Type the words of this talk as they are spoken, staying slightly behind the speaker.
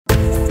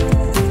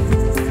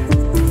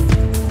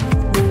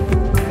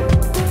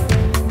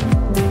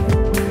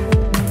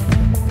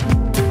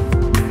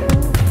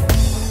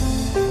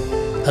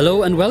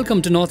Hello and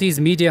welcome to Northeast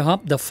Media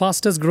Hub, the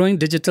fastest growing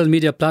digital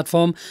media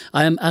platform.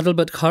 I am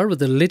Adalbert Khar with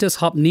the latest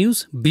Hub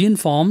news. Be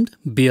informed,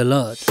 be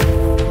alert.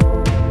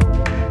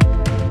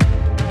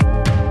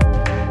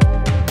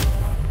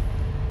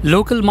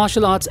 Local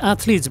martial arts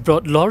athletes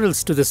brought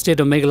laurels to the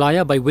state of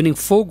Meghalaya by winning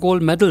 4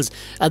 gold medals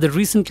at the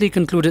recently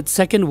concluded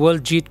 2nd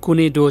World Jeet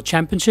Kune Do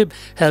Championship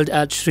held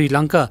at Sri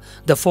Lanka.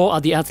 The 4 are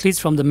the athletes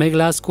from the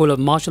Meghalaya School of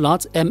Martial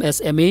Arts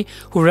MSMA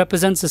who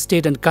represents the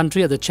state and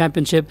country at the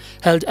championship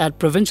held at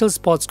Provincial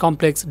Sports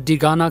Complex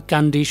Digana,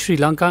 Kandy, Sri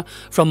Lanka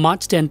from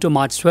March 10 to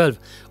March 12.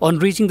 On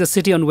reaching the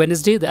city on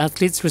Wednesday, the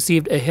athletes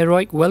received a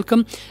heroic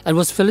welcome and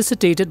was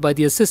felicitated by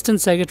the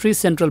Assistant Secretary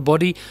Central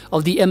Body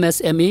of the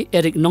MSMA,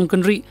 Eric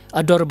Nonkanri,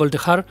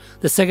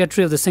 the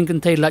Secretary of the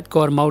Sinkanthai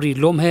Latkor Mauri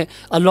Lomhe,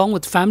 along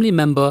with family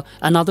member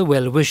and other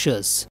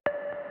well-wishers.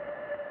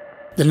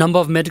 The number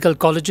of medical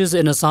colleges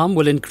in Assam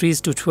will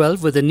increase to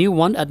 12, with a new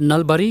one at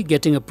Nalbari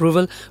getting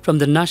approval from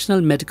the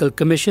National Medical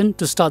Commission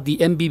to start the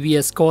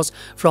MBBS course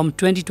from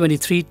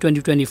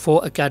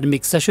 2023-2024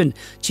 academic session,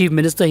 Chief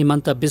Minister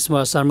Himanta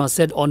Biswa Sarma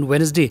said on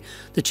Wednesday.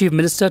 The Chief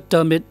Minister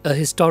termed it a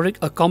historic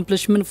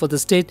accomplishment for the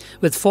state,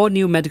 with 4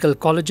 new medical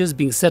colleges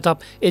being set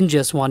up in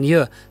just 1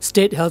 year.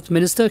 State Health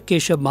Minister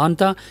Keshav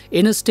Mahanta,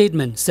 in a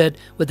statement, said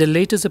with the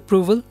latest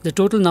approval, the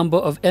total number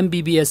of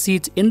MBBS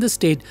seats in the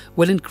state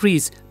will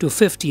increase to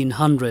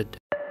 1,500.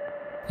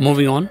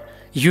 Moving on,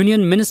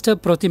 Union Minister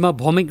Pratima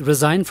Bhaumik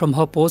resigned from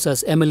her post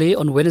as MLA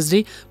on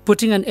Wednesday,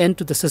 putting an end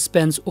to the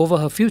suspense over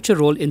her future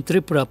role in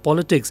Tripura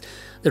politics.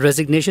 The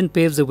resignation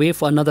paves the way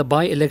for another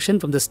by-election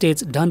from the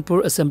state's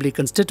Dhanpur Assembly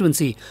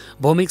constituency.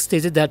 Bhaumik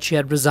stated that she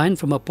had resigned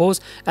from her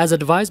post as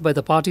advised by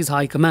the party's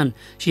high command.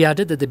 She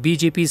added that the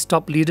BJP's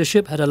top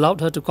leadership had allowed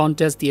her to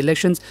contest the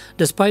elections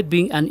despite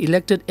being an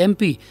elected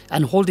MP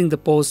and holding the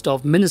post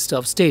of Minister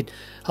of State.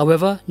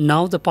 However,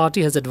 now the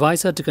party has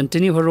advised her to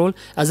continue her role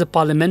as a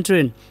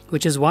parliamentarian,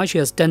 which is why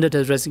she has tendered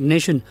her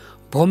resignation.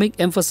 Bhaumik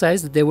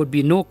emphasized that there would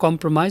be no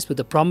compromise with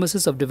the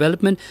promises of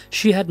development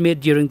she had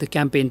made during the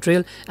campaign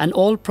trail, and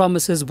all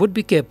promises would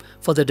be kept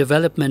for the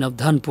development of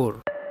Dhanpur.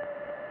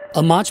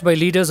 A march by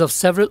leaders of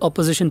several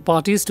opposition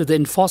parties to the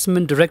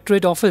Enforcement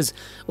Directorate office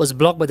was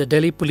blocked by the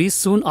Delhi police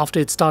soon after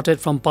it started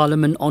from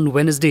Parliament on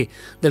Wednesday.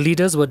 The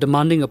leaders were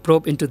demanding a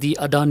probe into the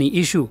Adani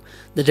issue.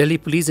 The Delhi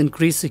police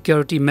increased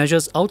security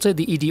measures outside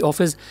the ED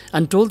office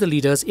and told the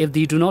leaders if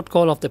they do not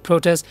call off the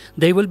protest,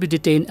 they will be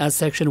detained as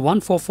Section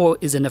 144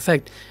 is in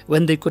effect.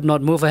 When they could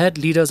not move ahead,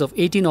 leaders of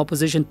 18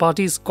 opposition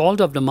parties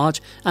called off the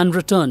march and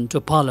returned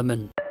to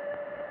Parliament.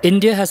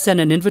 India has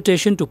sent an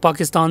invitation to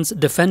Pakistan's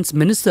Defence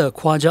Minister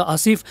Khwaja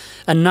Asif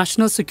and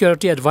National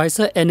Security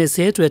Advisor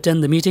NSA to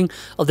attend the meeting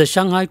of the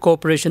Shanghai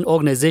Cooperation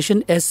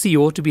Organization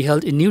SCO to be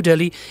held in New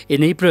Delhi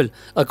in April.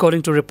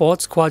 According to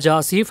reports, Khwaja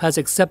Asif has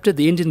accepted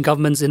the Indian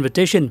government's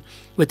invitation.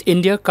 With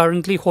India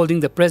currently holding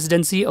the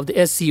presidency of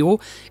the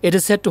SCO, it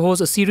is set to host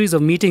a series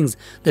of meetings.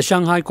 The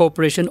Shanghai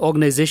Cooperation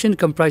Organization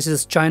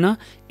comprises China,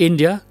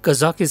 India,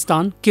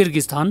 Kazakhstan,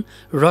 Kyrgyzstan,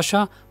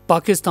 Russia,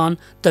 Pakistan,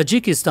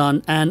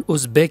 Tajikistan and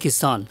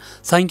Uzbekistan.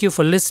 Thank you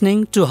for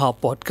listening to Hub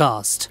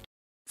Podcast.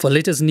 For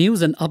latest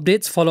news and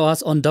updates, follow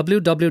us on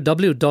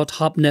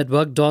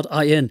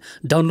www.hubnetwork.in.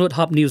 Download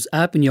Hub News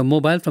app in your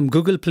mobile from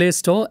Google Play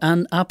Store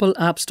and Apple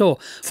App Store.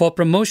 For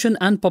promotion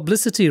and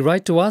publicity,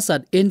 write to us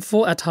at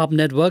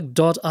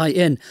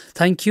info@hubnetwork.in.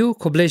 Thank you.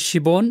 Kublesh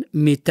Shibon,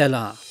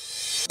 Mitela.